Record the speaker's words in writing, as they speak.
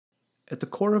At the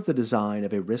core of the design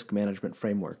of a risk management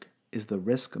framework is the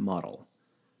risk model.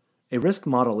 A risk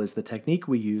model is the technique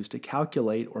we use to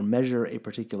calculate or measure a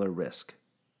particular risk.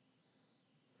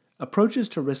 Approaches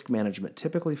to risk management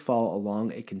typically fall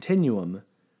along a continuum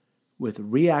with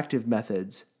reactive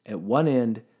methods at one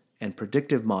end and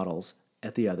predictive models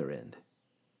at the other end.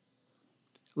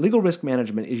 Legal risk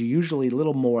management is usually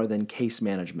little more than case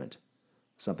management.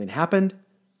 Something happened,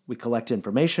 we collect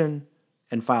information,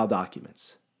 and file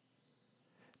documents.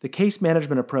 The case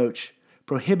management approach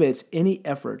prohibits any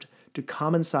effort to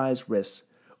common size risks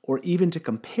or even to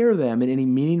compare them in any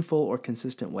meaningful or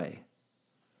consistent way.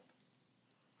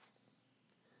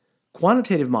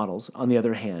 Quantitative models, on the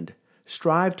other hand,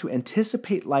 strive to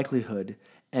anticipate likelihood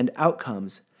and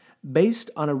outcomes based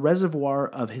on a reservoir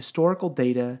of historical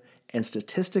data and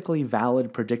statistically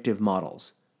valid predictive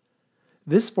models.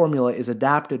 This formula is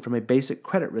adapted from a basic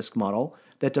credit risk model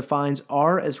that defines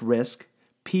R as risk,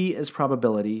 P as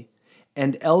probability,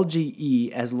 and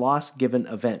LGE as loss given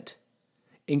event.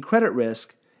 In credit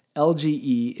risk,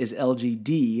 LGE is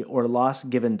LGD, or loss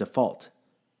given default.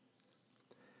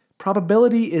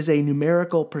 Probability is a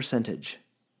numerical percentage.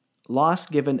 Loss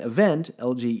given event,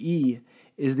 LGE,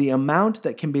 is the amount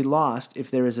that can be lost if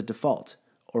there is a default,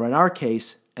 or in our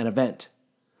case, an event.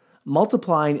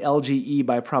 Multiplying LGE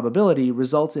by probability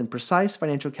results in precise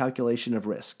financial calculation of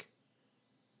risk.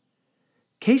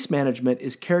 Case management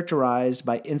is characterized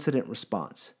by incident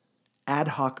response, ad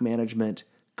hoc management,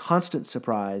 constant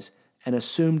surprise, and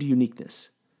assumed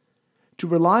uniqueness. To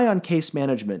rely on case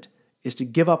management is to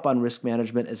give up on risk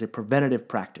management as a preventative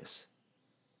practice.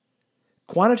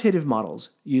 Quantitative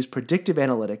models use predictive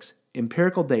analytics,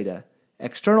 empirical data,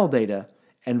 external data,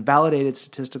 and validated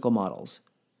statistical models.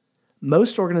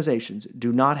 Most organizations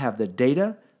do not have the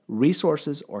data,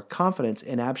 resources, or confidence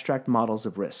in abstract models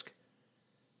of risk.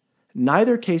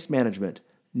 Neither case management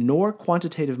nor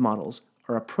quantitative models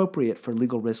are appropriate for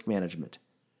legal risk management.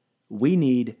 We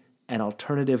need an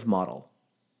alternative model.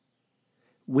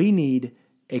 We need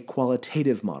a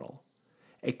qualitative model.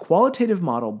 A qualitative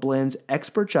model blends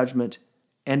expert judgment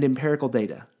and empirical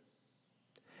data.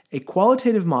 A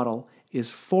qualitative model is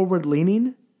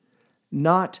forward-leaning,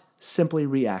 not simply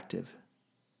reactive.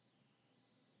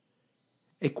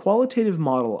 A qualitative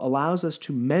model allows us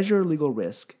to measure legal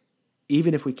risk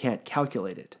even if we can't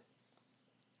calculate it.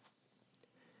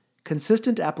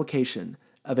 Consistent application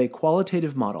of a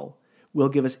qualitative model will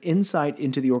give us insight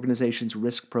into the organization's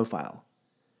risk profile.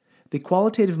 The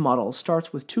qualitative model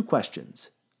starts with two questions.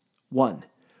 1.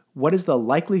 What is the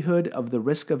likelihood of the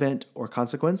risk event or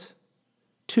consequence?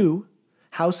 2.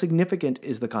 How significant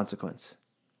is the consequence?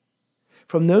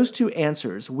 From those two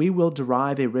answers, we will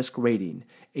derive a risk rating,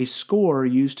 a score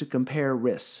used to compare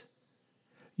risks.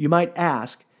 You might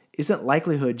ask, isn't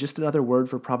likelihood just another word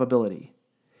for probability?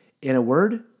 In a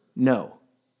word, no.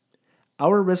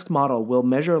 Our risk model will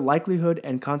measure likelihood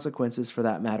and consequences for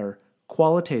that matter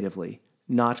qualitatively,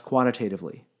 not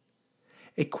quantitatively.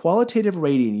 A qualitative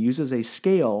rating uses a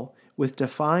scale with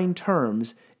defined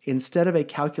terms instead of a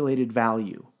calculated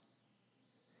value.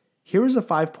 Here is a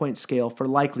 5-point scale for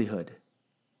likelihood.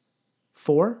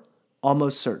 4,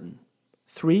 almost certain.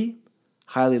 3,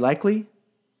 highly likely.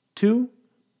 2,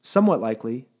 somewhat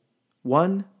likely.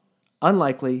 1,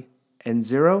 unlikely. And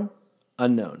 0,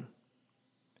 unknown.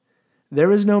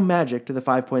 There is no magic to the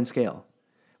 5-point scale.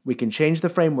 We can change the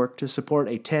framework to support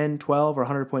a 10, 12, or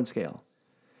 100-point scale.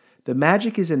 The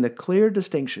magic is in the clear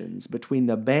distinctions between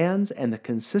the bands and the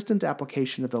consistent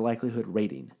application of the likelihood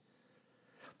rating.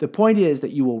 The point is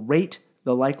that you will rate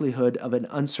the likelihood of an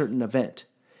uncertain event,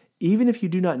 even if you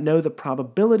do not know the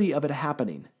probability of it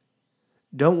happening.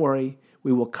 Don't worry,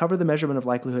 we will cover the measurement of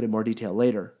likelihood in more detail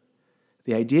later.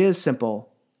 The idea is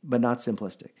simple, but not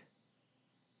simplistic.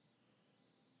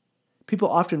 People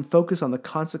often focus on the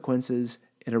consequences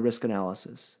in a risk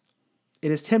analysis.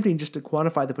 It is tempting just to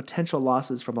quantify the potential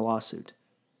losses from a lawsuit.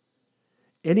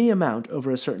 Any amount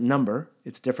over a certain number,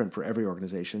 it's different for every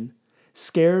organization,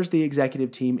 scares the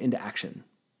executive team into action.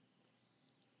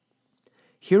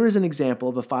 Here is an example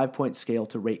of a 5-point scale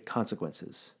to rate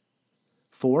consequences.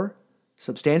 4,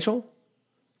 substantial.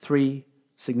 3,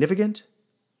 significant.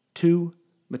 2,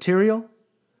 material.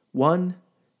 1,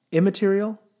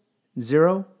 immaterial.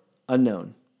 0,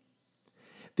 unknown.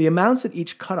 The amounts at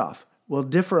each cutoff will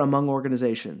differ among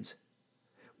organizations.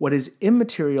 What is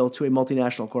immaterial to a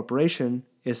multinational corporation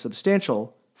is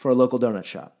substantial for a local donut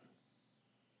shop.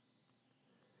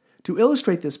 To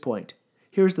illustrate this point,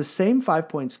 here's the same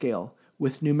 5-point scale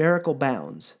with numerical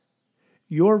bounds.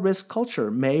 Your risk culture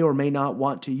may or may not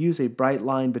want to use a bright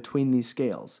line between these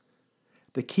scales.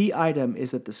 The key item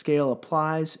is that the scale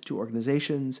applies to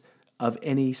organizations of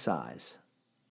any size.